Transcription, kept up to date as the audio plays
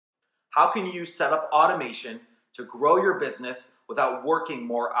How can you set up automation to grow your business without working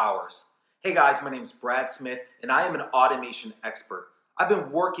more hours? Hey guys, my name is Brad Smith and I am an automation expert. I've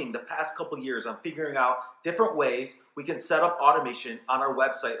been working the past couple years on figuring out different ways we can set up automation on our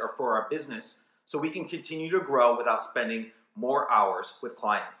website or for our business so we can continue to grow without spending more hours with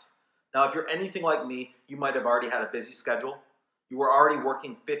clients. Now, if you're anything like me, you might have already had a busy schedule. You were already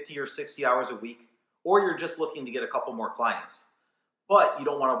working 50 or 60 hours a week, or you're just looking to get a couple more clients. But you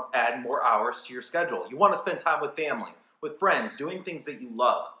don't want to add more hours to your schedule. You want to spend time with family, with friends, doing things that you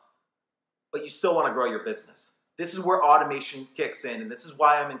love, but you still want to grow your business. This is where automation kicks in, and this is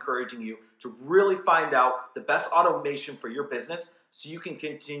why I'm encouraging you to really find out the best automation for your business so you can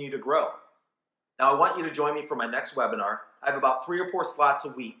continue to grow. Now, I want you to join me for my next webinar. I have about 3 or 4 slots a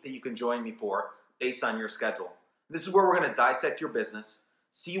week that you can join me for based on your schedule. This is where we're going to dissect your business,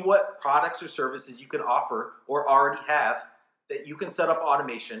 see what products or services you can offer or already have that you can set up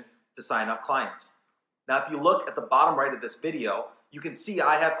automation to sign up clients. Now, if you look at the bottom right of this video, you can see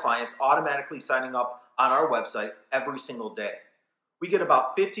I have clients automatically signing up on our website every single day. We get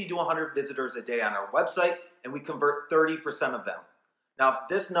about 50 to 100 visitors a day on our website, and we convert 30% of them. Now, if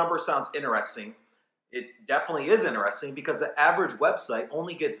this number sounds interesting, it definitely is interesting because the average website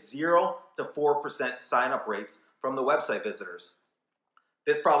only gets 0 to 4% sign-up rates from the website visitors.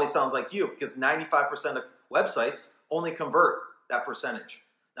 This probably sounds like you because 95% of websites only convert that percentage.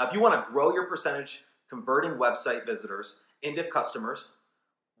 Now, if you want to grow your percentage converting website visitors into customers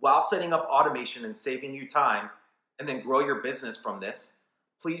while setting up automation and saving you time and then grow your business from this,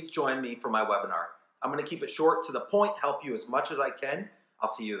 please join me for my webinar. I'm going to keep it short, to the point, help you as much as I can. I'll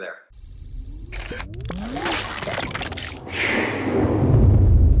see you there.